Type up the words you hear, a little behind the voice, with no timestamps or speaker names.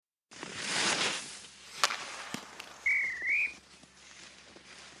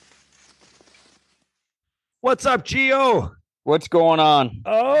What's up, Gio? What's going on?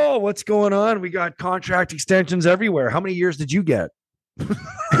 Oh, what's going on? We got contract extensions everywhere. How many years did you get?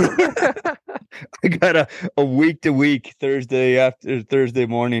 I got a week to week Thursday after Thursday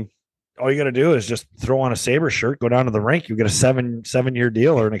morning. All you got to do is just throw on a Saber shirt, go down to the rink. You get a seven-year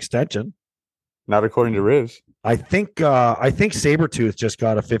deal or an extension. Not according to Riz. I think Sabretooth just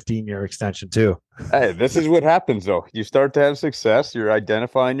got a 15-year extension too. Hey, this is what happens though. You start to have success, you're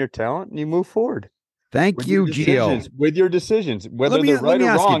identifying your talent, and you move forward Thank with your you, Gio. decisions. With your decisions, whether Let me they're let right me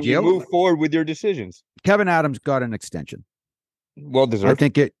or ask you, wrong, you Gio. move forward with your decisions. Kevin Adams got an extension. Well I deserved.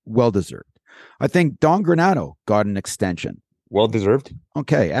 think it well deserved. I think Don Granato got an extension. Well deserved.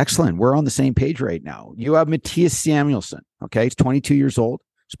 Okay, excellent. We're on the same page right now. You have Matthias Samuelson. Okay, he's 22 years old.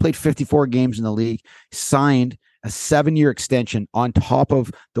 He's played 54 games in the league. Signed a 7-year extension on top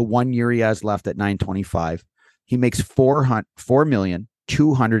of the 1 year he has left at 925. He makes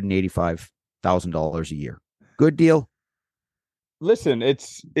 $4,285,000 a year. Good deal. Listen,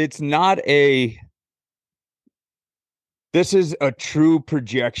 it's not a this is a true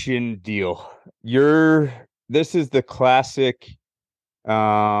projection deal. This is the classic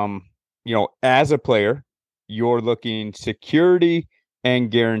as a player, you're looking security and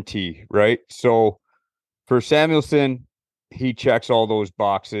guarantee, right? So for Samuelson, he checks all those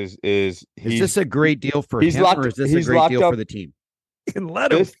boxes. Is this a great deal for him, or is this a great deal for the team? And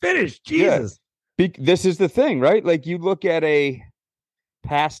let him finish. Jesus. Yeah, this is the thing, right? Like you look at a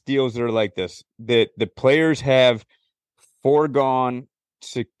past deals that are like this, that the players have foregone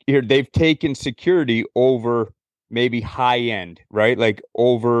they've taken security over maybe high end, right? Like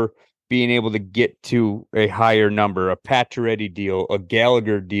over being able to get to a higher number, a Pacioretty deal, a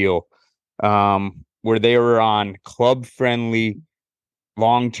Gallagher deal, where they were on club friendly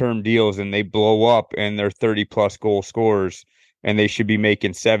long-term deals and they blow up and they're 30 plus goal scorers and they should be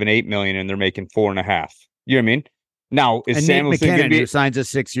making 7-8 million and they're making 4.5. You know what I mean? Now is and Samuelson Nate McKinnon, who signs a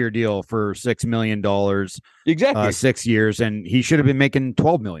 6-year deal for $6 million, exactly 6 years, and he should have been making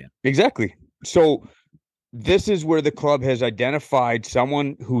 12 million. Exactly. So this is where the club has identified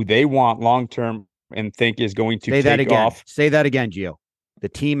someone who they want long term and think is going to take off. Say that again, Gio. The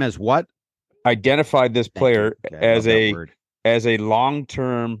team has what? Identified this player okay, as a long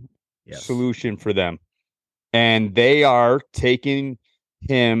term solution for them, and they are taking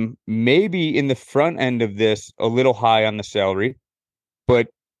him maybe in the front end of this a little high on the salary, but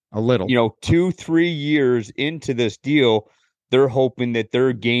a little, 2-3 years into this deal, they're hoping that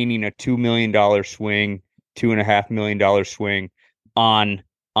they're gaining a $2 million swing, $2.5 million swing on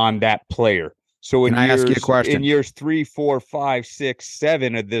that player. So Can I ask you a question? In years 3, 4, 5, 6,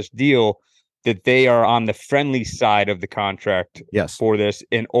 7 of this deal, that they are on the friendly side of the contract for this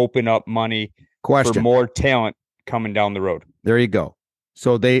and open up money for more talent coming down the road. There you go.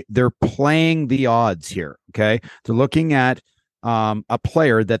 So they're playing the odds here. Okay. They're looking at a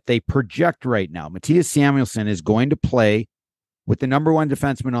player that they project right now. Matthias Samuelson is going to play with the number one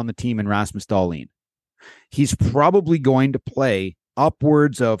defenseman on the team in Rasmus Dahlin. He's probably going to play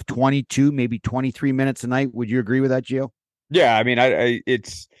upwards of 22, maybe 23 minutes a night. Would you agree with that, Gio? Yeah. I mean,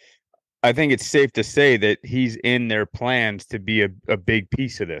 I think it's safe to say that he's in their plans to be a big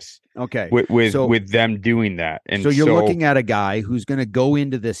piece of this. Okay. With them doing that. And so you're looking at a guy who's going to go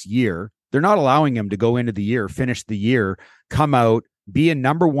into this year. They're not allowing him to go into the year, finish the year, come out, be a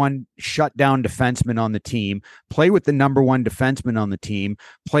number one shutdown defenseman on the team, play with the number one defenseman on the team,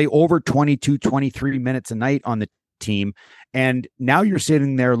 play over 22, 23 minutes a night on the team. And now you're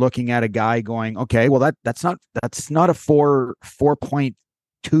sitting there looking at a guy going, okay, well, that's not a $4.2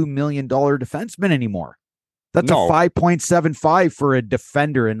 million defenseman anymore. That's a 5.75 for a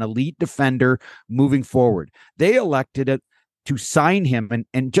defender, an elite defender moving forward. They elected it to sign him.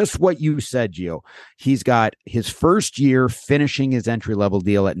 And just what you said, Gio, he's got his first year finishing his entry-level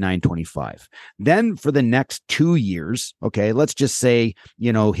deal at $925. Then for the next 2 years, okay, let's just say,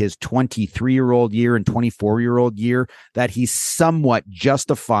 his 23-year-old year and 24-year-old year, that he's somewhat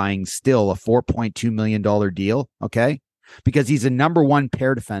justifying still a $4.2 million deal, okay? Because he's a number one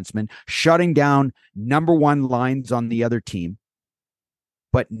pair defenseman, shutting down number one lines on the other team.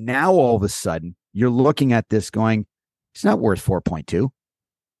 But now all of a sudden, you're looking at this going, he's not worth 4.2.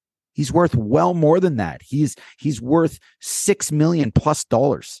 He's worth well more than that. He's worth $6 million plus.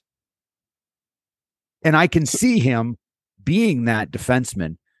 And I can see him being that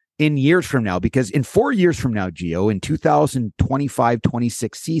defenseman in years from now, because in 4 years from now, Gio, in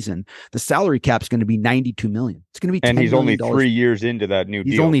 2025-26 season, the salary cap is going to be $92 million. It's going to be $10 and he's million. Only 3 years into that new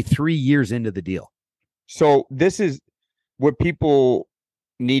deal. He's only 3 years into the deal. So this is what people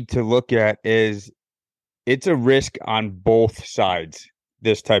need to look at is it's a risk on both sides,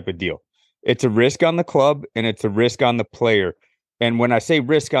 this type of deal. It's a risk on the club and it's a risk on the player. And when I say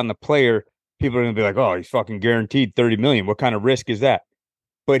risk on the player, people are going to be like, oh, he's fucking guaranteed 30 million. What kind of risk is that?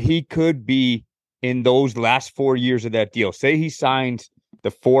 But he could be in those last 4 years of that deal. Say he signs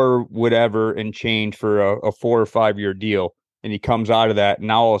the 4 whatever and change for a 4 or 5 year deal, and he comes out of that. And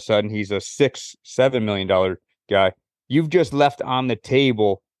now all of a sudden he's a $6-7 million guy. You've just left on the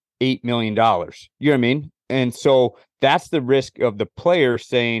table $8 million. You know what I mean? And so that's the risk of the player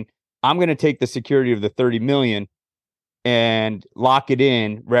saying, I'm going to take the security of the 30 million and lock it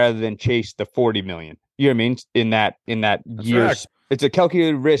in rather than chase the 40 million. You know what I mean? In that year, correct. It's a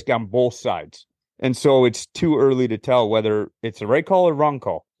calculated risk on both sides. And so it's too early to tell whether it's the right call or wrong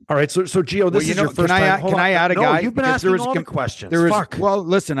call. All right, so Gio, this is your first time. Can I add a guy? You've been asking all the questions. Well,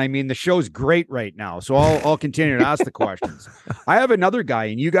 listen, I mean, the show's great right now, so I'll continue to ask the questions. I have another guy,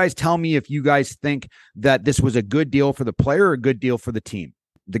 and you guys tell me if you guys think that this was a good deal for the player or a good deal for the team.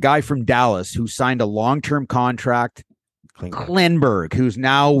 The guy from Dallas who signed a long-term contract, Klingberg, who's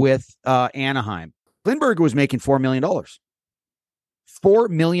now with Anaheim. Klingberg was making $4 million. $4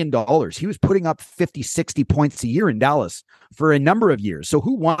 million. He was putting up 50, 60 points a year in Dallas for a number of years. So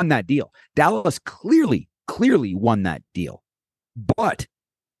who won that deal? Dallas clearly won that deal. But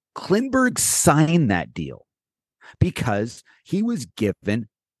Klingberg signed that deal because he was given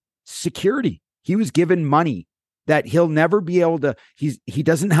security. He was given money that he'll never be able to, he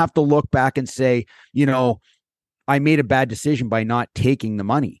doesn't have to look back and say, you know, I made a bad decision by not taking the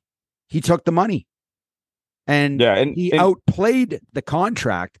money. He took the money. And he outplayed the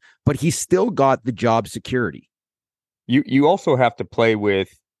contract, but he still got the job security. You also have to play with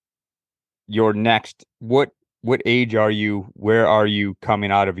your next, what age are you? Where are you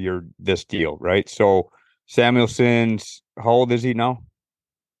coming out of this deal, right? So Samuelson's, how old is he now?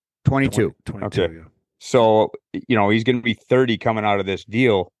 22. 22. Okay. So, you know, he's going to be 30 coming out of this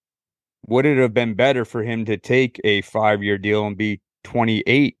deal. Would it have been better for him to take a 5-year deal and be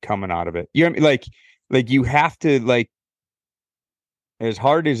 28 coming out of it? You know what I mean? Like you have to, like, as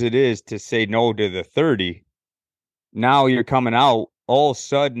hard as it is to say no to the 30, now you're coming out all of a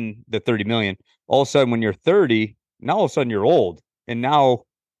sudden, the 30 million, all of a sudden when you're 30, now all of a sudden you're old. And now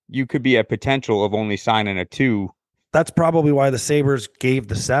you could be at potential of only signing a 2. That's probably why the Sabres gave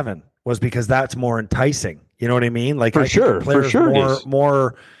the 7, was because that's more enticing. You know what I mean? Like, for sure,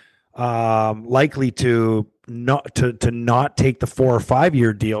 more likely to not take the 4 or 5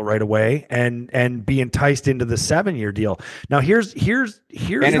 year deal right away and be enticed into the 7-year deal. Now here's and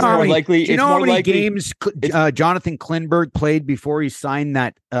it's more likely. Do you know how many games Jonathan Klingberg played before he signed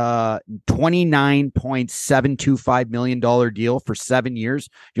that $29.725 million deal for 7 years?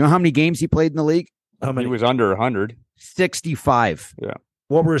 Do you know how many games he played in the league? How many? He was under 100. 65. Yeah.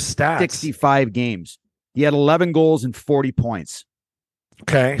 What were his stats? 65 games. He had 11 goals and 40 points.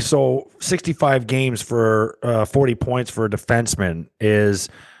 Okay, so 65 games for 40 points for a defenseman is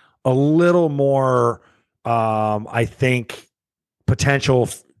a little more, I think, potential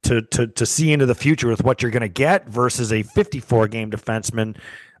to see into the future with what you're going to get versus a 54-game defenseman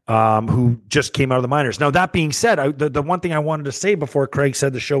who just came out of the minors. Now, that being said, the one thing I wanted to say before Craig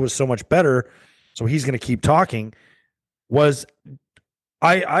said the show was so much better, so he's going to keep talking, was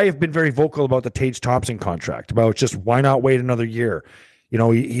I have been very vocal about the Tage Thompson contract, about just why not wait another year? You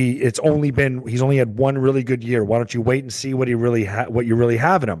know, he's only had one really good year. Why don't you wait and see what you really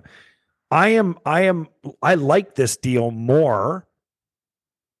have in him? I like this deal more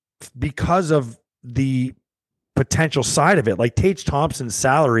because of the potential side of it. Like, Tage Thompson's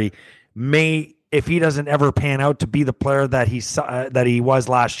salary may, if he doesn't ever pan out to be the player that he was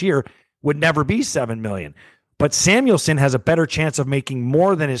last year, would never be $7 million. But Samuelsson has a better chance of making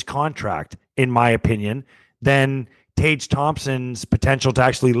more than his contract, in my opinion, than Tage Thompson's potential to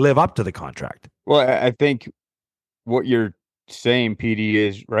actually live up to the contract. Well, I think what you're saying, PD,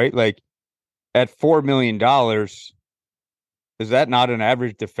 is right. Like, at $4 million, is that not an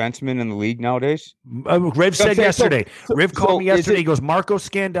average defenseman in the league nowadays? Riv said yesterday. Riv called me yesterday. He goes, Marco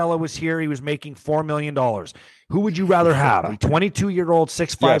Scandella was here. He was making $4 million. Who would you rather have? A 22-year-old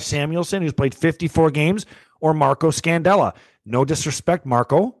 6'5" Samuelsson who's played 54 games, or Marco Scandella? No disrespect,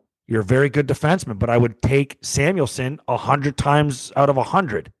 Marco. You're a very good defenseman, but I would take Samuelsson 100 times out of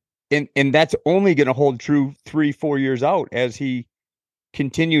 100. And that's only going to hold true 3-4 years out as he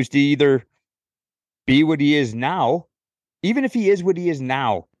continues to either be what he is now. Even if he is what he is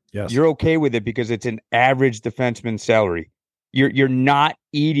now, yes, you're okay with it because it's an average defenseman salary. You're not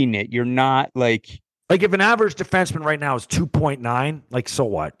eating it. You're not like if an average defenseman right now is 2.9, like, so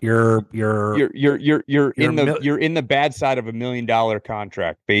what? You're in the bad side of $1 million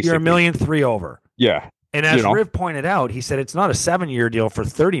contract, basically. You're $1.3 million over. Yeah. And as Riv pointed out, he said it's not a 7-year deal for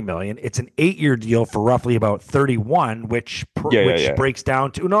 $30 million. It's an 8-year deal for roughly about 31, which breaks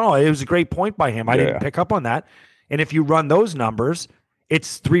down to no. It was a great point by him. I didn't pick up on that. And if you run those numbers,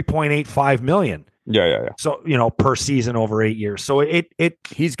 it's $3.85 million. Yeah. So per season over 8 years. So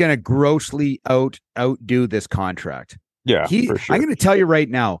he's going to grossly outdo this contract. Yeah, for sure. I'm going to tell you right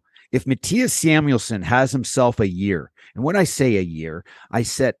now, if Matthias Samuelsson has himself a year, and when I say a year, I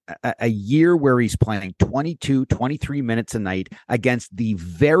said a year where he's playing 22, 23 minutes a night against the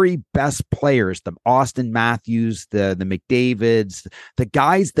very best players, the Austin Matthews, the McDavids, the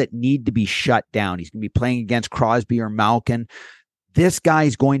guys that need to be shut down. He's going to be playing against Crosby or Malkin. This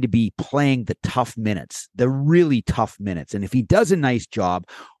guy's going to be playing the tough minutes, the really tough minutes. And if he does a nice job,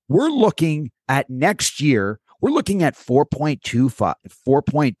 we're looking at next year. We're looking at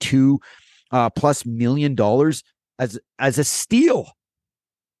 $4.2 plus $1 million as a steal.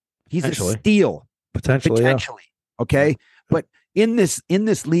 He's a steal potentially. Yeah. Okay. But in this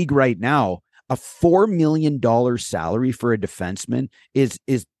league right now, a $4 million salary for a defenseman is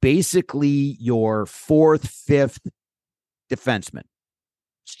basically your fourth, fifth defenseman.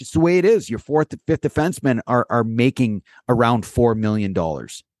 It's just the way it is. Your fourth, fifth defensemen are making around $4 million.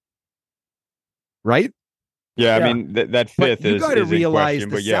 Right? Yeah, I mean that fifth is. You got to realize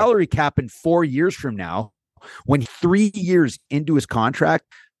the salary cap in 4 years from now, when 3 years into his contract,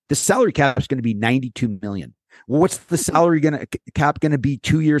 the salary cap is going to be $92 million. Well, what's the salary cap going to be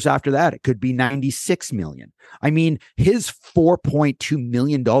 2 years after that? It could be $96 million. I mean, his $4.2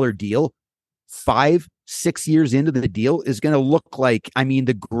 million deal, 5-6 years into the deal, is going to look like,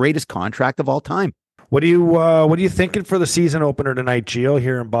 the greatest contract of all time. What are you thinking for the season opener tonight, Gio,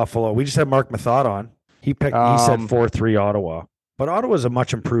 here in Buffalo? We just had Mark Mathod on. He said 4-3 Ottawa, but Ottawa's a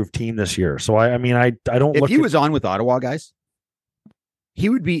much improved team this year. So I don't. If he was on with Ottawa, guys, he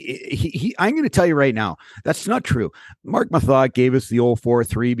would be. I'm going to tell you right now, that's not true. Mark Mathod gave us the old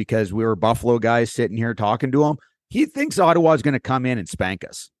 4-3 because we were Buffalo guys sitting here talking to him. He thinks Ottawa is going to come in and spank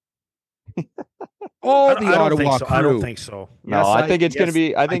us. Ottawa crew. I don't think so. No, yes, I think it's going to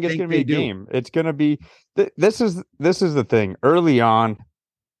be. I think it's going to be a game. It's going to be. This is the thing. Early on,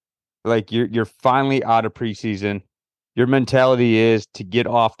 like you're finally out of preseason. Your mentality is to get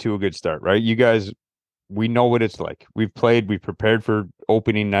off to a good start, right? You guys, we know what it's like. We've prepared for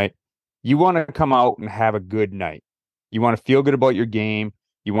opening night. You want to come out and have a good night. You want to feel good about your game.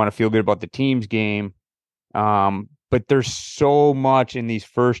 You want to feel good about the team's game. But there's so much in these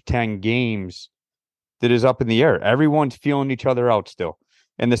first 10 games that is up in the air. Everyone's feeling each other out still.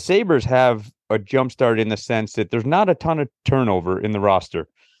 And the Sabres have a jump start in the sense that there's not a ton of turnover in the roster.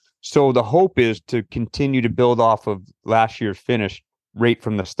 So the hope is to continue to build off of last year's finish right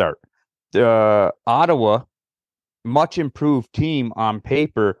from the start. Ottawa, much improved team on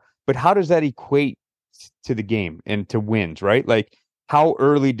paper, but how does that equate to the game and to wins, right? Like, how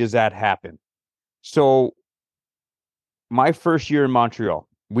early does that happen? So my first year in Montreal,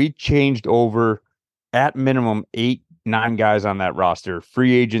 we changed over at minimum 8-9 guys on that roster.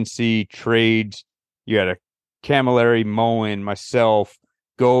 Free agency, trades. You had a Camilleri, Moen, myself,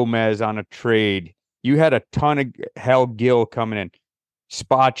 Gomez on a trade. You had a ton of Gill coming in,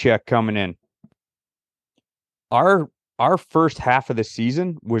 Spacek coming in. Our first half of the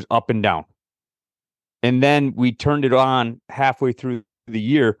season was up and down. And then we turned it on halfway through the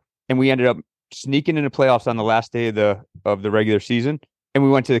year, and we ended up sneaking into playoffs on the last day of the regular season, and we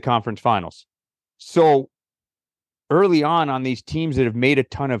went to the conference finals. So early on these teams that have made a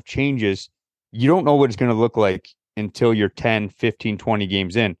ton of changes, you don't know what it's going to look like until you're 10, 15, 20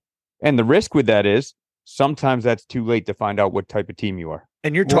 games in. And the risk with that is sometimes that's too late to find out what type of team you are.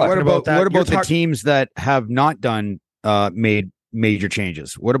 And you're talking about that. What about the teams that have not done made major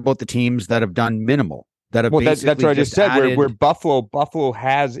changes? What about the teams that have done minimal? That have that's what I just said. Where Buffalo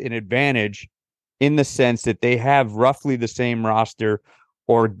has an advantage in the sense that they have roughly the same roster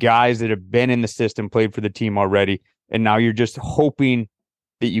or guys that have been in the system, played for the team already, and now you're just hoping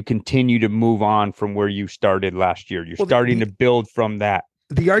that you continue to move on from where you started last year. You're starting to build from that.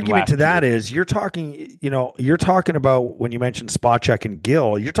 The argument to that is you're talking about, when you mentioned Spacek and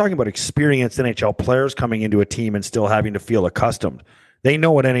Gill, you're talking about experienced NHL players coming into a team and still having to feel accustomed. They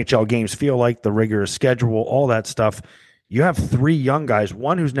know what NHL games feel like, the rigorous schedule, all that stuff. You have 3 young guys,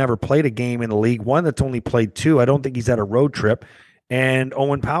 one who's never played a game in the league, one that's only played 2. I don't think he's had a road trip, and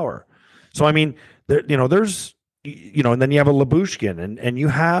Owen Power. So, I mean, there's and then you have a Lyubushkin, and you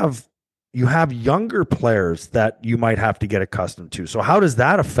have younger players that you might have to get accustomed to. So how does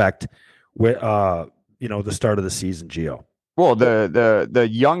that affect with the start of the season, Gio? Well, the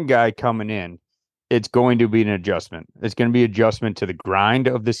young guy coming in, it's going to be an adjustment. It's going to be adjustment to the grind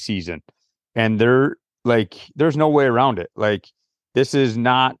of the season. And Like, there's no way around it. Like, this is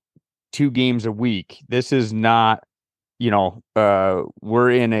not 2 games a week. This is not,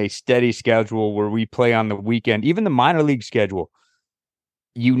 we're in a steady schedule where we play on the weekend. Even the minor league schedule,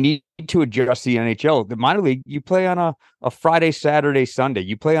 you need to adjust the NHL. The minor league, you play on a Friday, Saturday, Sunday.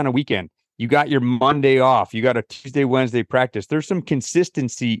 You play on a weekend. You got your Monday off. You got a Tuesday, Wednesday practice. There's some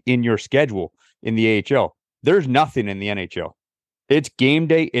consistency in your schedule in the AHL. There's nothing in the NHL. It's game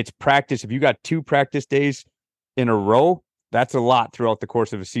day. It's practice. If you got 2 practice days in a row, that's a lot throughout the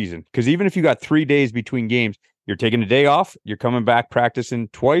course of a season. Because even if you got 3 days between games, you're taking a day off, you're coming back practicing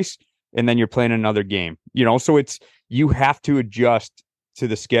twice, and then you're playing another game. So you have to adjust to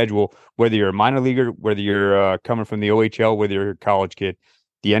the schedule, whether you're a minor leaguer, whether you're coming from the OHL, whether you're a college kid.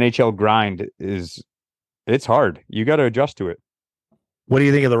 The NHL grind it's hard. You got to adjust to it. What do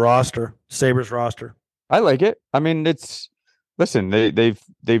you think of the roster, Sabres roster? I like it. I mean, listen,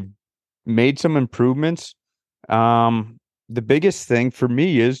 they've made some improvements. The biggest thing for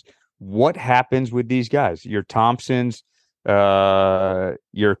me is what happens with these guys. Your Thompsons,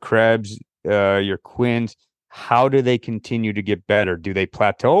 your Krebs, your Quinns. How do they continue to get better? Do they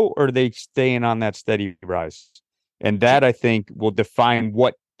plateau, or are they staying on that steady rise? And that, I think, will define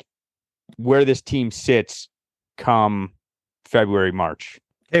where this team sits come February, March.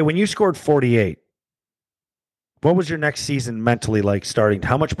 Hey, when you scored 48, what was your next season mentally like starting?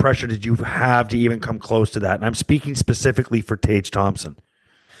 How much pressure did you have to even come close to that? And I'm speaking specifically for Tage Thompson.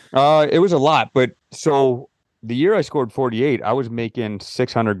 It was a lot, but so the year I scored 48, I was making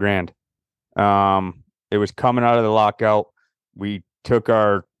 $600,000. It was coming out of the lockout. We took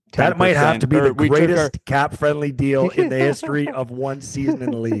our 10%, that might have to be the greatest cap-friendly deal in the history of one season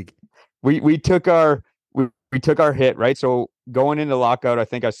in the league. We took our hit, right? So going into lockout, I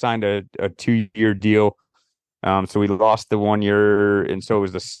think I signed a 2-year deal. So we lost the 1 year, and so it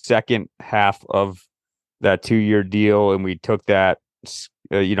was the second half of that 2-year deal, and we took that.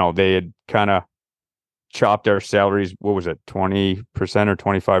 They had kind of chopped our salaries. What was it, 20% or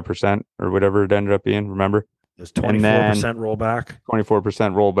 25% or whatever it ended up being? Remember? There's 24% rollback.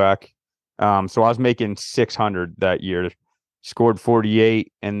 24% rollback. So I was making 600 that year. Scored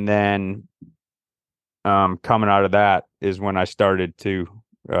 48, and then coming out of that is when I started to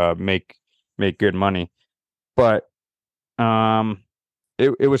make good money. But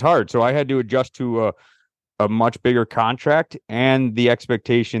it was hard. So I had to adjust to a much bigger contract and the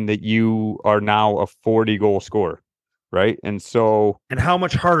expectation that you are now a 40-goal scorer, right? And how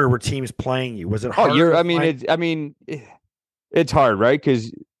much harder were teams playing you? Was it harder? It's hard, right?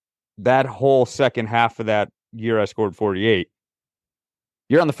 Because that whole second half of that year I scored 48.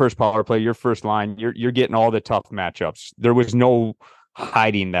 You're on the first power play, your first line, you're getting all the tough matchups. There was no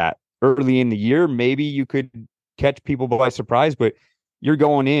hiding that. Early in the year, maybe you could catch people by surprise, but you're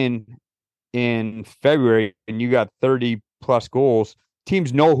going in February and you got 30 plus goals.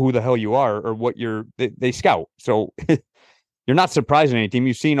 Teams know who the hell you are or what they scout. So you're not surprising any team.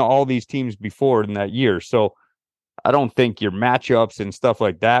 You've seen all these teams before in that year. So I don't think your matchups and stuff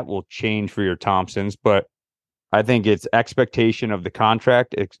like that will change for your Thompsons, but I think it's expectation of the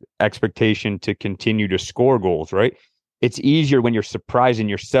contract, expectation to continue to score goals, right? It's easier when you're surprising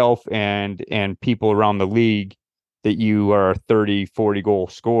yourself and people around the league that you are a 30, 40 goal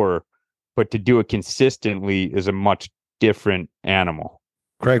scorer, but to do it consistently is a much different animal.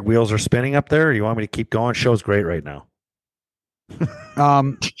 Craig, wheels are spinning up there. You want me to keep going? Show's great right now.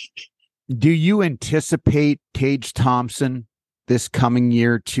 Do you anticipate Tage Thompson this coming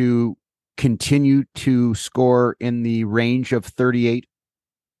year to continue to score in the range of 38?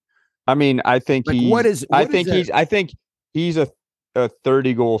 I mean, I think I think he's a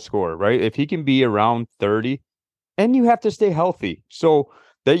 30 goal scorer, right? If he can be around 30, and you have to stay healthy. So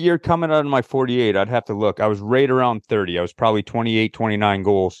that year coming out of my 48, I'd have to look. I was right around 30. I was probably 28, 29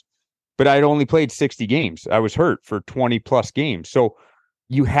 goals, but I'd only played 60 games. I was hurt for 20 plus games. So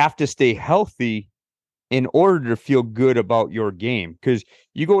you have to stay healthy in order to feel good about your game, because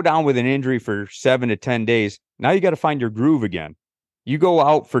you go down with an injury for 7 to 10 days. Now you got to find your groove again. You go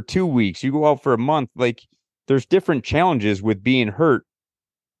out for 2 weeks, you go out for a month. Like, there's different challenges with being hurt,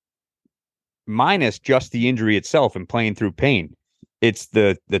 minus just the injury itself and playing through pain. It's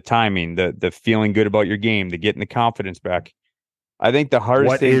the timing, the feeling good about your game, the getting the confidence back. I think the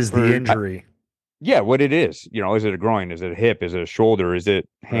hardest thing is the injury. What it is. Is it a groin? Is it a hip? Is it a shoulder? Is it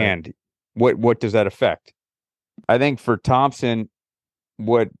hand? Right. What does that affect? I think for Thompson,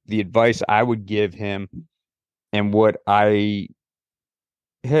 what the advice I would give him, and what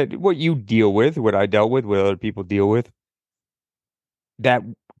you deal with, what I dealt with, what other people deal with, that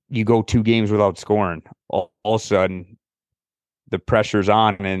you go 2 games without scoring, all of a sudden the pressure's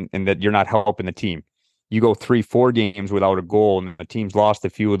on, and that you're not helping the team. you go 3-4 games without a goal, and the team's lost a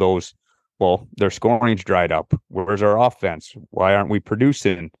few of those. Well, their scoring's dried up. Where's our offense? Why aren't we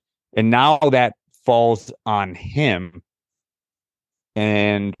producing? And now that falls on him.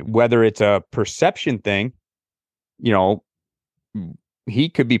 And whether it's a perception thing, he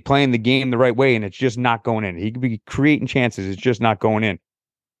could be playing the game the right way and it's just not going in. He could be creating chances. It's just not going in.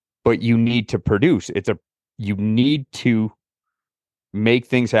 But you need to produce. You need to make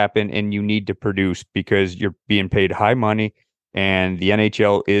things happen and you need to produce because you're being paid high money and the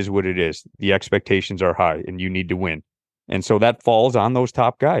NHL is what it is. The expectations are high and you need to win. And so that falls on those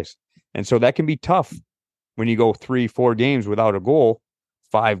top guys. And so that can be tough when you go 3-4 games without a goal,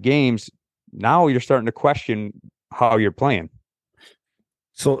 5 games. Now you're starting to question how you're playing.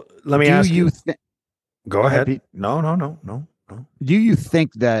 So let me ask you. Go ahead. No. Do you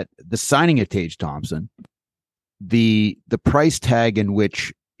think that the signing of Tage Thompson, the price tag in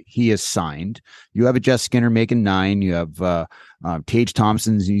which he is signed, you have a Jeff Skinner making 9, you have Tage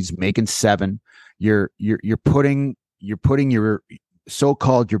Thompson, he's making 7. You're putting your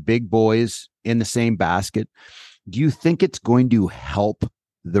so-called your big boys in the same basket. Do you think it's going to help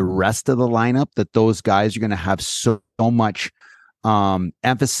the rest of the lineup that those guys are going to have so much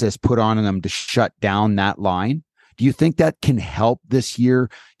emphasis put on them to shut down that line? Do you think that can help this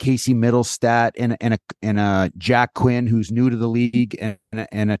year? Casey Middlestat and a Jack Quinn who's new to the league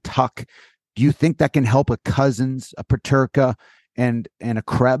and a Tuck. Do you think that can help a Cousins, a Peterka, and a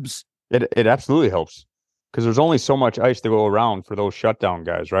Krebs? It absolutely helps because there's only so much ice to go around for those shutdown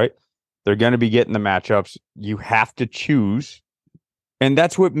guys, right? They're going to be getting the matchups. You have to choose. And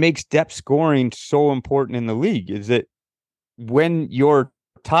that's what makes depth scoring so important in the league is that when your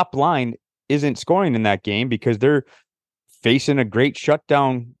top line isn't scoring in that game because they're facing a great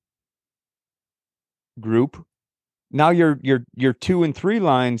shutdown group, now your 2 and 3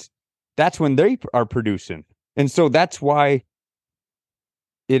 lines, that's when they are producing. And so that's why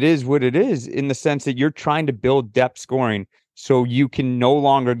it is what it is in the sense that you're trying to build depth scoring so you can no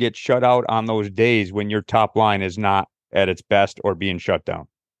longer get shut out on those days when your top line is not at its best or being shut down.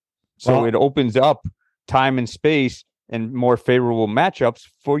 So it opens up time and space and more favorable matchups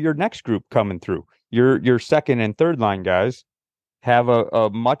for your next group coming through. Your second and third line guys have a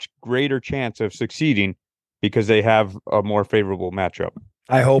much greater chance of succeeding because they have a more favorable matchup.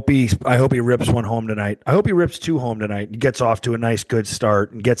 I hope he rips one home tonight. I hope he rips 2 home tonight and gets off to a nice, good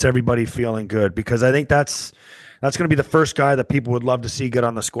start and gets everybody feeling good because I think that's going to be the first guy that people would love to see get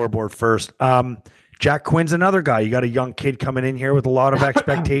on the scoreboard first. Jack Quinn's another guy. You got a young kid coming in here with a lot of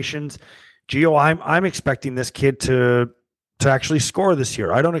expectations. Gio, I'm expecting this kid to actually score this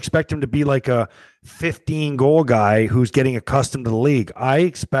year. I don't expect him to be like a 15-goal guy who's getting accustomed to the league. I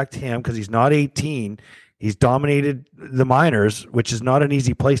expect him, because he's not 18, he's dominated the minors, which is not an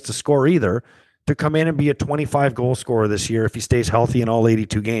easy place to score either, to come in and be a 25-goal scorer this year if he stays healthy in all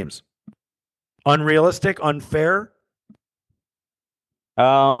 82 games. Unrealistic? Unfair?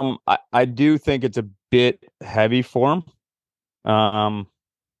 I do think it's a bit heavy for him.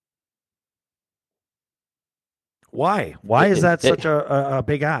 Why? Why is that such a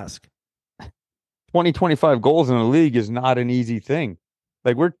big ask? 25 goals in the league is not an easy thing.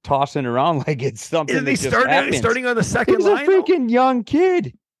 Like we're tossing around like it's something. Isn't he starting on the second He's line? He's a freaking young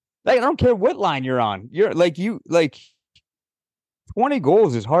kid. Like I don't care what line you're on. You're like 20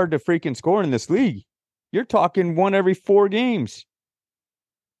 goals is hard to freaking score in this league. You're talking 1 every 4 games.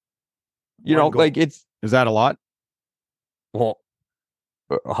 Is that a lot? Well,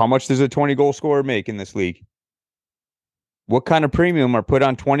 how much does a 20-goal scorer make in this league? What kind of premium are put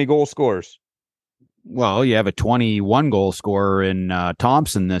on 20-goal scores? Well, you have a 21-goal scorer in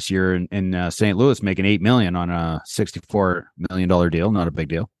Thompson this year in St. Louis making $8 million on a $64 million deal. Not a big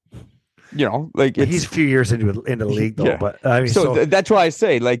deal. He's a few years into the league though. Yeah. But I mean, that's why I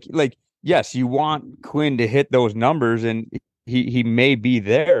say yes, you want Quinn to hit those numbers, and he may be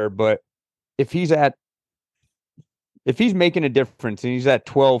there, but if he's making a difference and he's at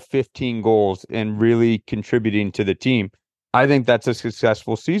 12, 15 goals and really contributing to the team, I think that's a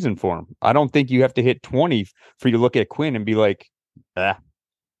successful season for him. I don't think you have to hit 20 for you to look at Quinn and be like,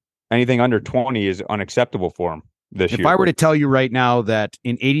 anything under 20 is unacceptable for him this year. If I were to tell you right now that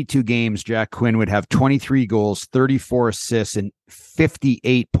in 82 games, Jack Quinn would have 23 goals, 34 assists, and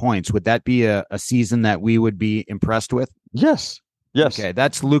 58 points, would that be a season that we would be impressed with? Yes. Okay,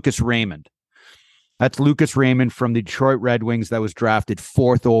 that's Lucas Raymond. That's Lucas Raymond from the Detroit Red Wings that was drafted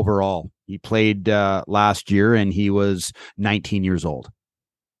 4th overall. He played last year, and he was 19 years old.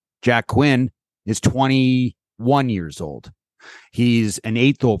 Jack Quinn is 21 years old. He's an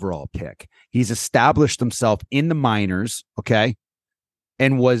 8th overall pick. He's established himself in the minors, okay?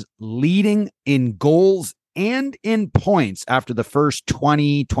 and was leading in goals and in points after the first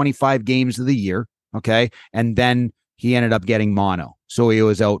 20, 25 games of the year. Okay. And then he ended up getting mono. So he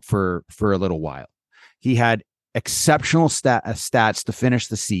was out for a little while. He had exceptional stats to finish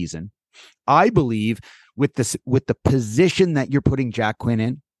the season. I believe with the position that you're putting Jack Quinn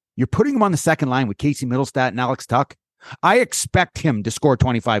in, you're putting him on the second line with Casey Middlestat and Alex Tuck. I expect him to score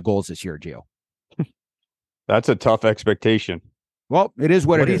 25 goals this year, Gio. That's a tough expectation. Well, it is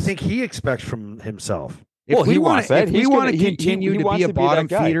what it is. What do you think he expects from himself? If we want to continue to be a bottom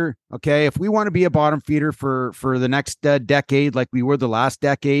feeder, okay, if we want to be a bottom feeder for the next decade, like we were the last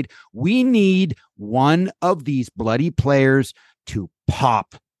decade, we need one of these bloody players to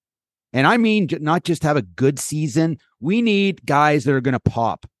pop. And I mean, not just have a good season. We need guys that are going to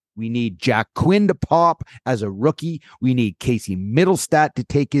pop. We need Jack Quinn to pop as a rookie. We need Casey Middlestat to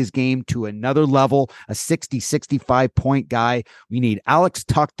take his game to another level, a 60, 65 point guy. We need Alex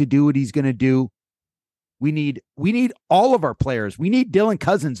Tuck to do what he's going to do. We need all of our players. We need Dylan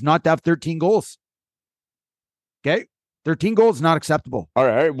Cousins not to have 13 goals. Okay? 13 goals is not acceptable. All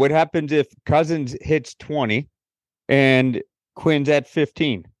right. What happens if Cousins hits 20 and Quinn's at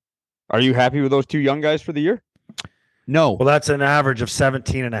 15? Are you happy with those two young guys for the year? No. Well, that's an average of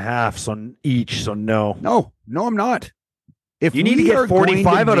 17 and a half so each. So no. No, I'm not. If you need to get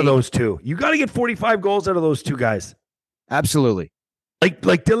 45 out of those two, you got to get 45 goals out of those two guys. Absolutely.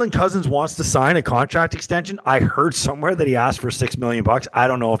 Like Dylan Cousins wants to sign a contract extension. I heard somewhere that he asked for $6 million. I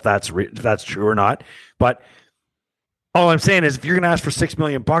don't know if that's true or not. But all I'm saying is, if you're going to ask for $6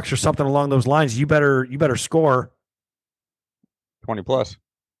 million or something along those lines, you better score 20 plus.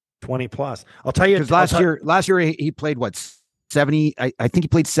 20 plus. I'll tell you, because last year he played what, 70? I think he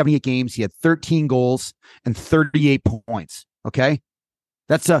played 78 games. He had 13 goals and 38 points. Okay,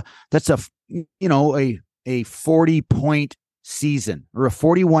 that's a 40 point season or a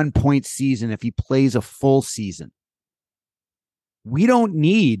 41 point season if he plays a full season. We don't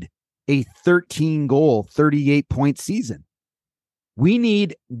need a 13 goal, 38 point season. We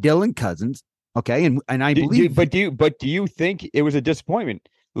need Dylan Cousins. Okay. And I believe, but do you think it was a disappointment?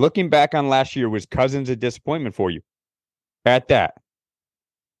 Looking back on last year, was Cousins a disappointment for you at that?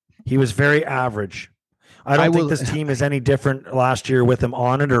 He was very average. I don't think this team is any different last year with him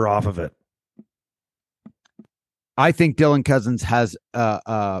on it or off of it. I think Dylan Cousins has,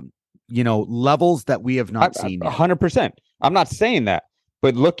 levels that we have not seen yet. 100%. I'm not saying that,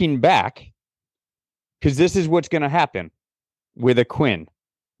 but looking back, because this is what's going to happen with a Quinn.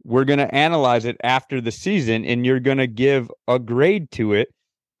 We're going to analyze it after the season, and you're going to give a grade to it,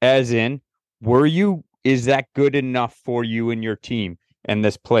 as in, is that good enough for you and your team and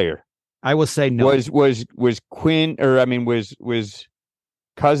this player? I will say no. Was Quinn, was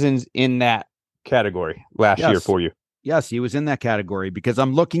Cousins in that category last year for you? Yes, he was in that category because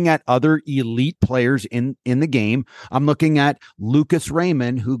I'm looking at other elite players in the game. I'm looking at Lucas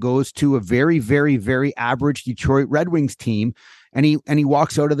Raymond, who goes to a very, very, very average Detroit Red Wings team, and he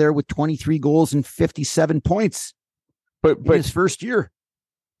walks out of there with 23 goals and 57 points. But his first year,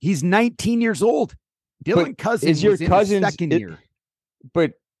 he's 19 years old. Dylan Cousins is in his second year.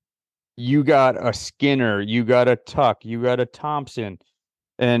 But you got a Skinner, you got a Tuck, you got a Thompson,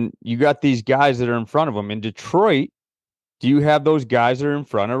 and you got these guys that are in front of him. In Detroit, do you have those guys that are in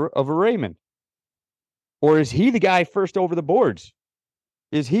front of a Raymond? Or is he the guy first over the boards?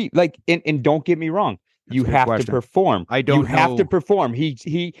 Is he like, and don't get me wrong, you have to perform. You have to perform.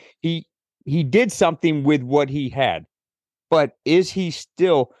 He did something with what he had. But is he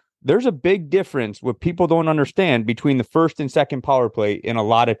still, there's a big difference what people don't understand between the first and second power play in a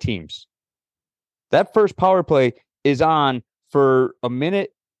lot of teams. That first power play is on for a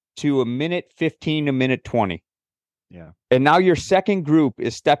minute to a minute 15, a minute 20. Yeah. And now your second group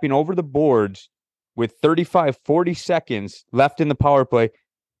is stepping over the boards with 35, 40 seconds left in the power play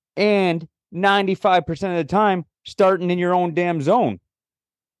and 95% of the time starting in your own damn zone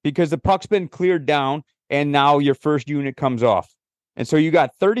because the puck's been cleared down and now your first unit comes off. And so you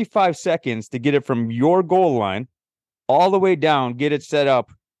got 35 seconds to get it from your goal line all the way down, get it set up,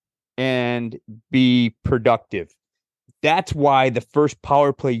 and be productive. That's why the first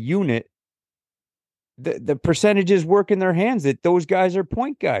power play unit, the percentages work in their hands that those guys are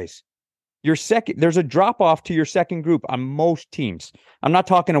point guys. Your second, there's a drop off to your second group on most teams. I'm not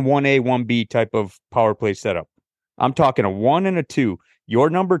talking a 1A, 1B type of power play setup. I'm talking a 1 and a 2. Your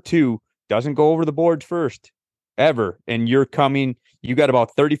number 2 doesn't go over the boards first ever. And you got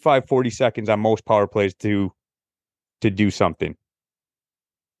about 35, 40 seconds on most power plays to do something.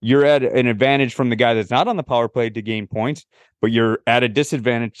 You're at an advantage from the guy that's not on the power play to gain points, but you're at a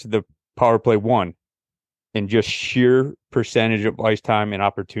disadvantage to the power play 1. and just sheer percentage of ice time and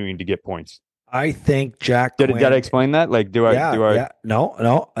opportunity to get points. I think Jack Did Quinn. I explain that? Like, do I? Yeah.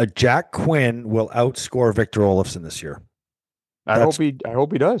 No. Jack Quinn will outscore Victor Olofsson this year. I hope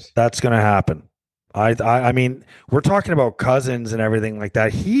he does. That's going to happen. I mean, we're talking about Cousins and everything like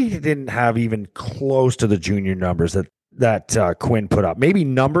that. He didn't have even close to the junior numbers that Quinn put up. Maybe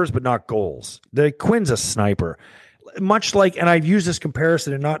numbers, but not goals. Quinn's a sniper. Much like, and I've used this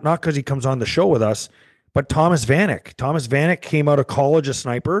comparison, and not because he comes on the show with us, but Thomas Vanek. Thomas Vanek came out of college a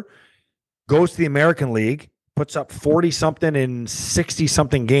sniper, goes to the American League, puts up 40-something in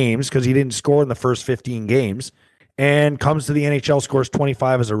 60-something games because he didn't score in the first 15 games, and comes to the NHL, scores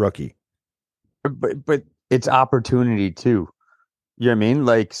 25 as a rookie. But it's opportunity too. You know what I mean?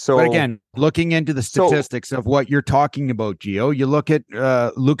 Like, so. But again, looking into the statistics of what you're talking about, Gio, you look at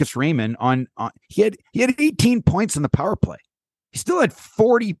Lucas Raymond on he had 18 points in the power play. He still had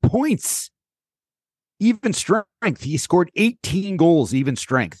 40 points. Even strength. He scored 18 goals, even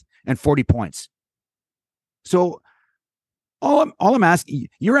strength, and 40 points. So all I'm asking,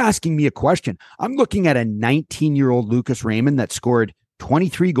 you're asking me a question. I'm looking at a 19-year-old Lucas Raymond that scored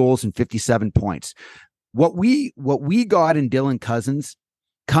 23 goals and 57 points. What we got in Dylan Cousins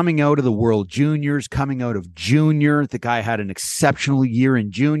coming out of the World Juniors, coming out of junior, the guy had an exceptional year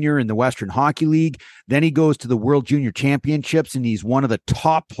in junior in the Western Hockey League. Then he goes to the World Junior Championships and he's one of the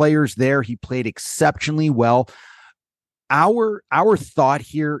top players there. He played exceptionally well. Our thought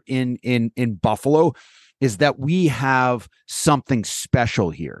here in Buffalo is that we have something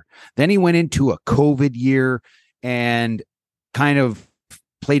special here. Then he went into a COVID year and kind of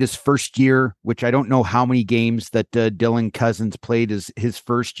played his first year, which I don't know how many games that Dylan Cousins played his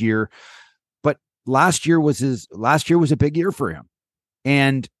first year, but last year was a big year for him.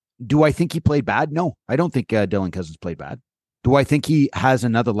 And do I think he played bad? No, I don't think Dylan Cousins played bad. Do I think he has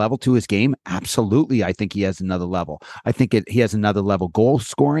another level to his game? Absolutely. I think he has another level. I think he has another level goal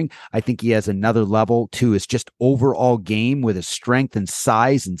scoring. I think he has another level to his just overall game with his strength and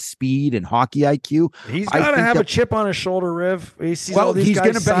size and speed and hockey IQ. He's got to have a chip on his shoulder, Riv. He's going to he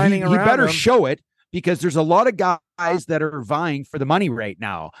better show it, because there's a lot of guys that are vying for the money right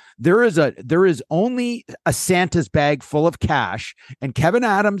now. There is only a Santa's bag full of cash, and Kevin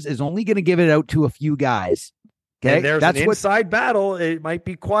Adams is only going to give it out to a few guys. Okay, and there's an inside battle. It might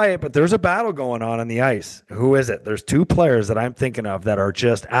be quiet, but there's a battle going on the ice. Who is it? There's two players that I'm thinking of that are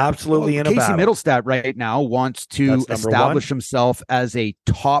just absolutely in a battle. Casey Middlestat right now wants to establish himself as a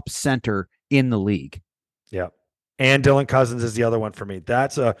top center in the league. Yeah. And Dylan Cousins is the other one for me.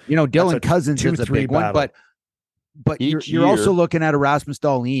 Dylan Cousins is a big battle. one, but you're also looking at Erasmus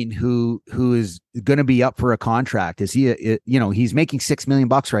Dahlin, who is going to be up for a contract. Is he? He's making $6 million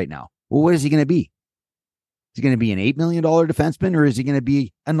right now. Well, what is he going to be? Is he going to be an $8 million defenseman, or is he going to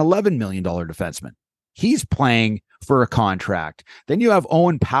be an $11 million defenseman? He's playing for a contract. Then you have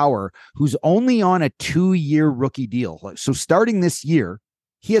Owen Power, who's only on a 2-year rookie deal. So starting this year,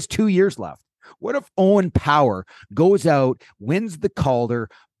 he has 2 years left. What if Owen Power goes out, wins the Calder,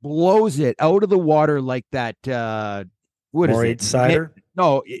 blows it out of the water like that? Maurice Seider?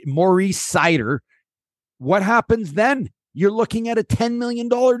 Maurice Seider. What happens then? You're looking at a $10 million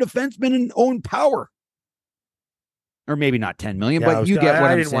defenseman in Owen Power. Or maybe not 10 million, but you get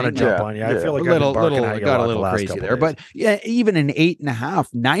what I'm saying. I didn't want to jump on you. I feel like got a little crazy there, but yeah, even an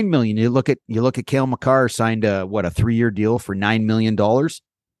 8.5, $9 million. You look at Cale Makar signed a 3-year deal for $9 million.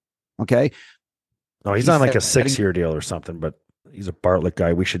 Okay. No, he's on like a 6-year deal or something, but he's a Bartlett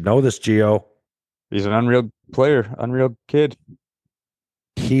guy. We should know this, Gio. He's an unreal player, unreal kid.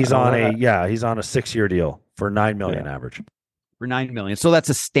 He's on a 6-year deal for $9 million average. For $9 million. So that's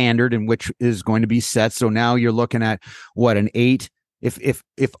a standard in which is going to be set. So now you're looking at an 8. If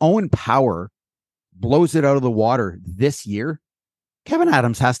Owen Power blows it out of the water this year, Kevin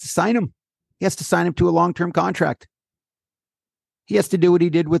Adams has to sign him. He has to sign him to a long-term contract. He has to do what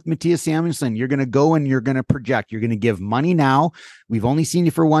he did with Matthias Samuelsson. You're going to go and you're going to project. You're going to give money now. We've only seen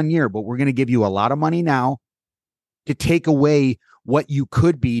you for 1 year, but we're going to give you a lot of money now to take away what you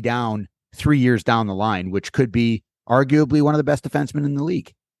could be down 3 years down the line, which could be arguably one of the best defensemen in the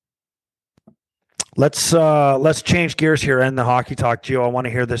league. Let's change gears here and the hockey talk. Gio, I want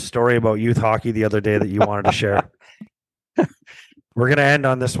to hear this story about youth hockey the other day that you wanted to share. We're going to end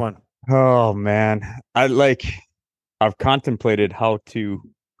on this one. Oh man. I've contemplated how to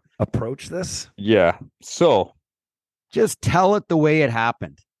approach this. Yeah. So just tell it the way it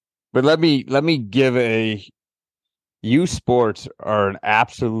happened. But let me give youth sports are an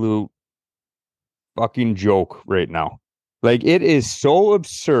absolute fucking joke right now. Like, it is so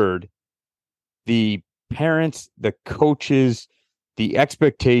absurd. The parents, the coaches, the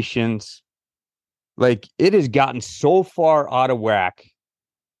expectations. Like, it has gotten so far out of whack.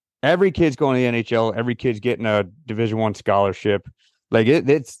 Every kid's going to the NHL. Every kid's getting a Division I scholarship. Like,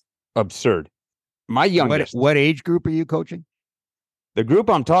 it's absurd. My youngest. What age group are you coaching? The group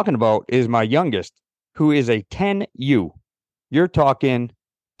I'm talking about is my youngest, who is a 10U. You're talking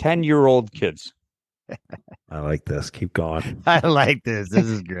 10-year-old kids. I like this. Keep going. I like this. This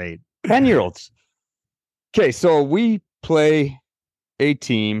is great. 10-year-olds. Okay, so we play a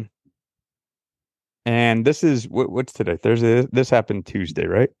team, and this is what's today? Thursday. This happened Tuesday,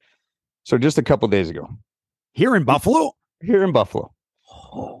 right? So just a couple days ago. Here in Buffalo? Here in Buffalo.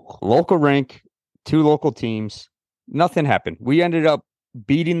 Local rink, 2 local teams. Nothing happened. We ended up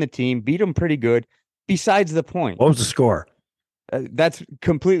beating the team, beat them pretty good. Besides the point. What was the score? That's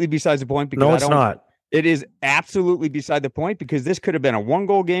completely besides the point. Because No, it's not. It is absolutely beside the point because this could have been a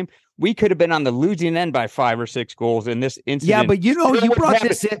 1-goal game. We could have been on the losing end by 5 or 6 goals in this incident. Yeah, but you brought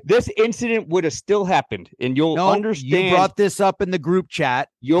this in. This incident would have still happened, and you'll understand. You brought this up in the group chat.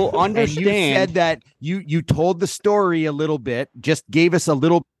 You'll understand. And you said that you told the story a little bit, just gave us a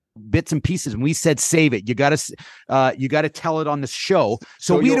little bits and pieces, and we said save it. You got to tell it on the show.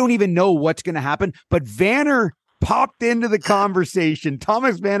 So we don't even know what's going to happen. But Vanner popped into the conversation.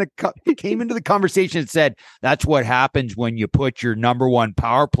 Thomas Vanner came into the conversation and said, "That's what happens when you put your number 1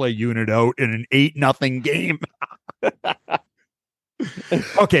 power play unit out in an 8-0 game."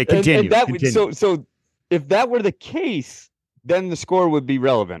 Okay, continue. continue. So if that were the case, then the score would be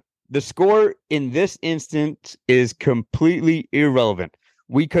relevant. The score in this instance is completely irrelevant.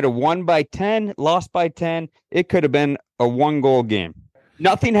 We could have won by 10, lost by 10. It could have been a 1-goal game.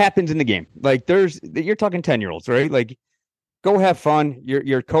 Nothing happens in the game. Like, you're talking 10-year-olds, right? Like, go have fun.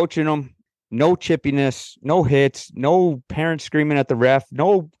 You're coaching them. No chippiness, no hits, no parents screaming at the ref,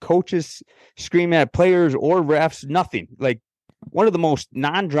 no coaches screaming at players or refs, nothing. Like, one of the most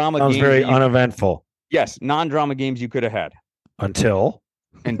non-drama games. Sounds very uneventful. Yes, non-drama games you could have had. Until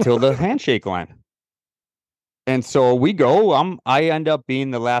the handshake line. And so we go. I end up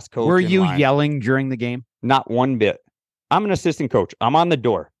being the last coach. Were you yelling during the game? Not one bit. I'm an assistant coach. I'm on the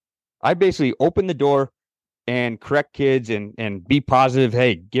door. I basically open the door and correct kids and be positive.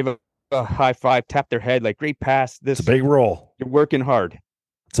 Hey, give a high five, tap their head, like, great pass. It's a big role. You're working hard.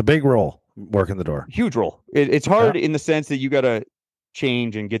 It's a big role, working the door. Huge role. It's hard in the sense that you got to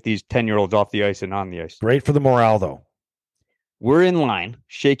change and get these 10-year-olds off the ice and on the ice. Great for the morale, though. We're in line,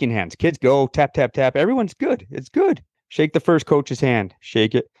 shaking hands. Kids go, tap, tap, tap. Everyone's good. It's good. Shake the first coach's hand.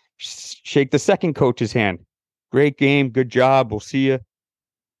 Shake it. Shake the second coach's hand. Great game. Good job. We'll see you.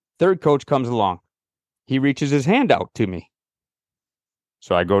 Third coach comes along. He reaches his hand out to me.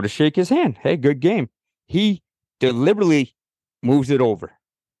 So I go to shake his hand. Hey, good game. He deliberately moves it over.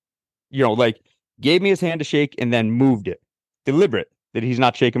 Like, gave me his hand to shake and then moved it. Deliberate that he's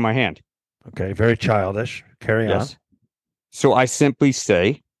not shaking my hand. Okay, very childish. Carry on. So I simply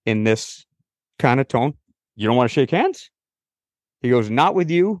say in this kind of tone, "You don't want to shake hands?" He goes, "Not with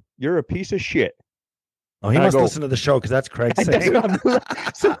you. You're a piece of shit." Oh, he must listen to the show because that's Craig saying.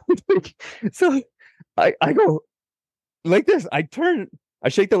 So I go like this. I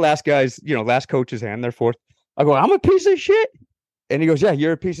shake the last last coach's hand, their fourth. I go, "I'm a piece of shit." And he goes, "Yeah,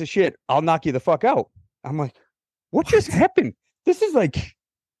 you're a piece of shit. I'll knock you the fuck out." I'm like, what just happened? This is like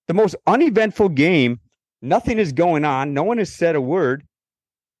the most uneventful game. Nothing is going on. No one has said a word.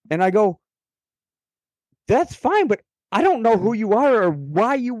 And I go, "That's fine, but I don't know who you are or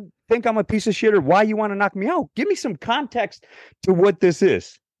why you think I'm a piece of shit or why you want to knock me out. Give me some context to what this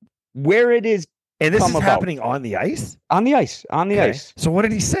is, where it is." And this is happening on the ice? On the ice. So what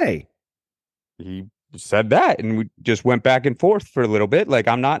did he say? He said that, and we just went back and forth for a little bit. Like,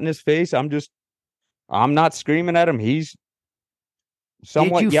 I'm not in his face. I'm not screaming at him. He's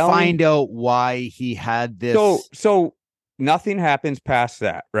somewhat Did you yelling. Find out why he had this? So nothing happens past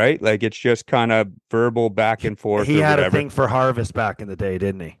that, right? Like, it's just kind of verbal back and forth. He had a thing for Harvest back in the day,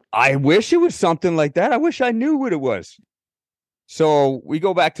 didn't he? I wish it was something like that. I wish I knew what it was. So we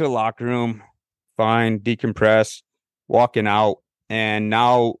go back to the locker room, fine, decompress, walking out, and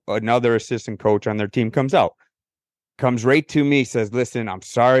now another assistant coach on their team comes right to me, says, "Listen, I'm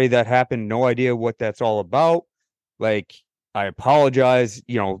sorry that happened. No idea what that's all about. Like, I apologize,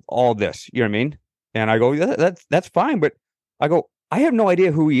 all this." You know what I mean? And I go, that's fine. But I go, I have no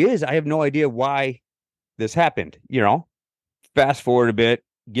idea who he is. I have no idea why this happened. Fast forward a bit,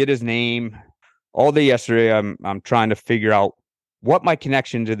 get his name. All day yesterday, I'm trying to figure out what my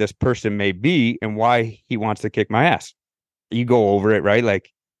connection to this person may be and why he wants to kick my ass. You go over it, right?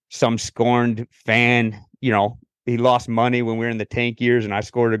 Like, some scorned fan, he lost money when we were in the tank years and I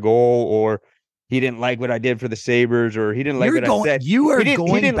scored a goal, or he didn't like what I did for the Sabres, or he didn't like what I said. You are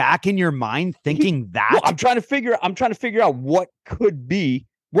going back in your mind thinking that. Well, I'm trying to figure out what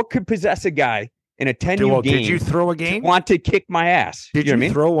could possess a guy in a 10-game game. Did you throw a game? Want to kick my ass? Did you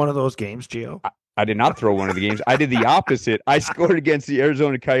throw one of those games, Gio? I did not throw one of the games. I did the opposite. I scored against the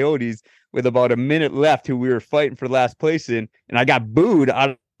Arizona Coyotes with about a minute left, who we were fighting for last place in, and I got booed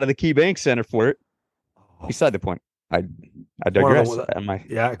out of the KeyBank Center for it. Beside the point. I digress.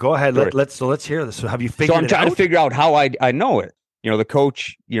 Go ahead. Let's hear this. So have you figured it out? So I'm trying to figure out how I know it. The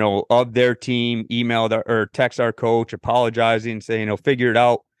coach, of their team emailed or text our coach apologizing, saying, figure it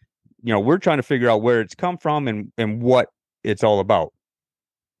out. We're trying to figure out where it's come from and what it's all about.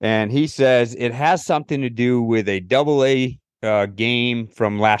 And he says it has something to do with a AA game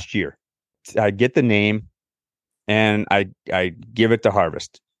from last year. I get the name and I give it to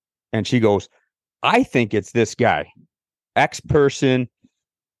Harvest. And she goes, I think it's this guy, X person.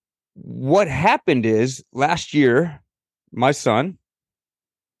 What happened is last year, my son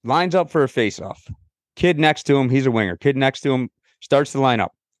lines up for a faceoff. Kid next to him, he's a winger. Kid next to him starts the lineup.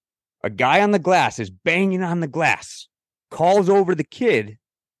 A guy on the glass is banging on the glass, calls over the kid,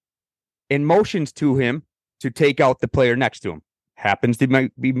 and motions to him to take out the player next to him. Happens to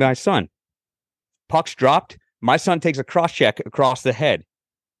be my son. Puck's dropped. My son takes a cross check across the head.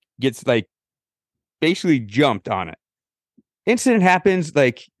 Gets basically jumped on it. Incident happens.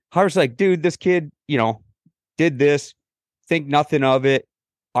 Hart's dude, this kid, did this. Think nothing of it.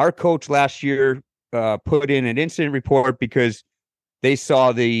 Our coach last year put in an incident report because they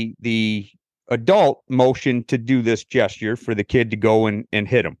saw the adult motion to do this gesture for the kid to go and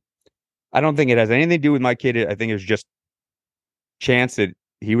hit him. I don't think it has anything to do with my kid. I think it's just chance that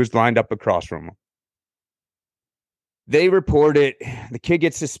he was lined up across from him. They report it. The kid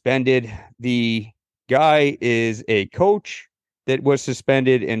gets suspended. The guy is a coach that was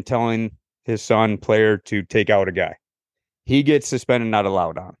suspended and telling his son player to take out a guy. He gets suspended, not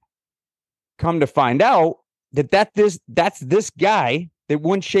allowed on. Come to find out that's this guy that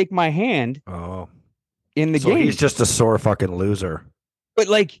wouldn't shake my hand in the game. He's just a sore fucking loser. But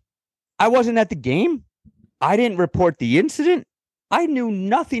I wasn't at the game. I didn't report the incident. I knew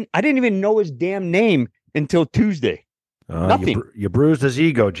nothing. I didn't even know his damn name until Tuesday. Nothing. You bruised his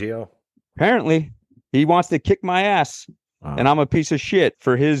ego, Gio. Apparently, he wants to kick my ass, and I'm a piece of shit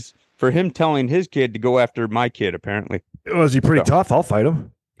for him telling his kid to go after my kid. Apparently, was he pretty tough? I'll fight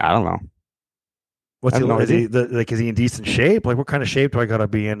him. I don't know. What's he like? Is he in decent shape? What kind of shape do I gotta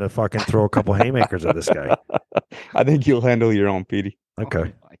be in to fucking throw a couple haymakers at this guy? I think you'll handle your own, Petey.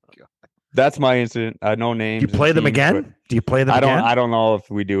 Okay. That's my incident. I know names. Do you play them again? Do you play them again? I don't know if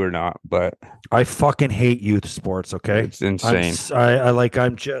we do or not, but I fucking hate youth sports. Okay, it's insane.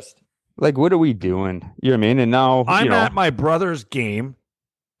 I'm just what are we doing? You know what I mean? And now I'm at my brother's game,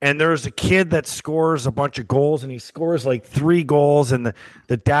 and there's a kid that scores a bunch of goals, and he scores 3 goals, and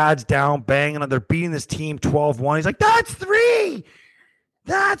the dad's down banging on. They're beating this team 12-1. He's like, "That's 3.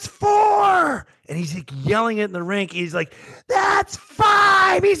 That's 4." And he's yelling it in the rink. He's like, "That's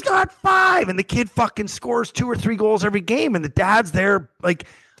 5. He's got 5." And the kid fucking scores 2 or 3 goals every game. And the dad's there.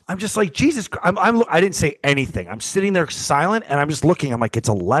 I'm just like, Jesus Christ. I didn't say anything. I'm sitting there silent and I'm just looking. I'm like, it's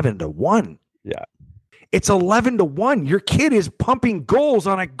 11-1. Yeah. It's 11-1. Your kid is pumping goals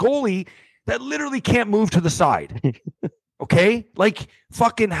on a goalie that literally can't move to the side. Okay.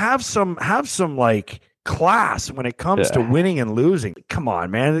 Fucking have some class when it comes to winning and losing. Come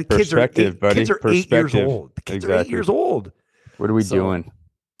on, man. The kids are 8 years old. The kids are 8 years old. What are we doing?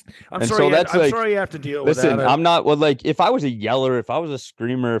 I'm sorry you have to deal with that. Listen, I'm not if I was a yeller, if I was a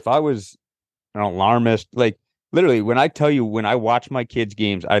screamer, if I was an alarmist, literally when I tell you, when I watch my kids'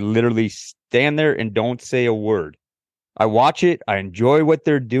 games, I literally stand there and don't say a word. I watch it. I enjoy what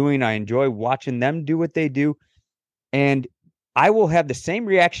they're doing. I enjoy watching them do what they do. And I will have the same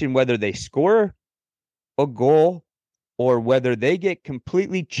reaction whether they score a goal or whether they get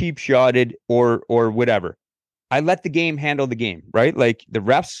completely cheap shotted or whatever. I let the game handle the game, right? The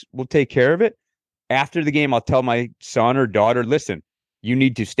refs will take care of it. After the game, I'll tell my son or daughter, listen, you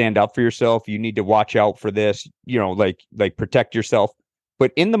need to stand up for yourself. You need to watch out for this, protect yourself.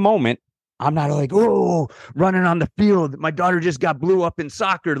 But in the moment, I'm not running on the field. My daughter just got blew up in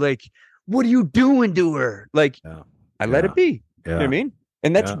soccer. What are you doing to her? I let it be. Yeah. You know what I mean?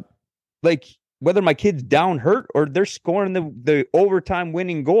 And that's whether my kid's down hurt or they're scoring the overtime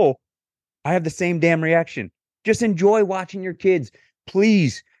winning goal, I have the same damn reaction. Just enjoy watching your kids.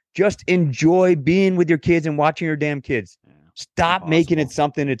 Please, just enjoy being with your kids and watching your damn kids. Stop making it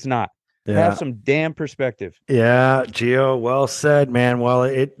something it's not. Yeah. Have some damn perspective. Yeah, Gio, well said, man. Well,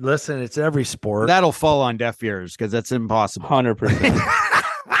 listen, it's every sport. That'll fall on deaf ears because that's impossible. 100%.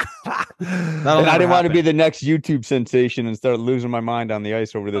 And I didn't want to be the next YouTube sensation and start losing my mind on the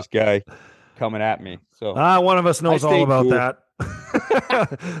ice over this guy coming at me. So one of us knows all about that.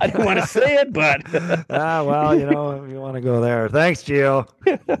 I didn't want to say it, but well, if you want to go there. Thanks, Gio.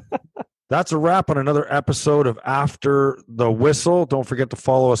 That's a wrap on another episode of After the Whistle. Don't forget to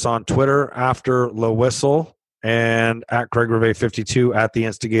follow us on Twitter, After the Whistle, and at Craig Rivet 52, at the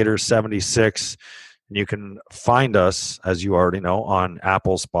Instigator 76. And you can find us, as you already know, on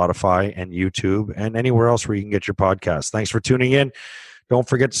Apple, Spotify, and YouTube, and anywhere else where you can get your podcasts. Thanks for tuning in. Don't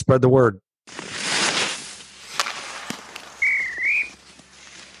forget to spread the word.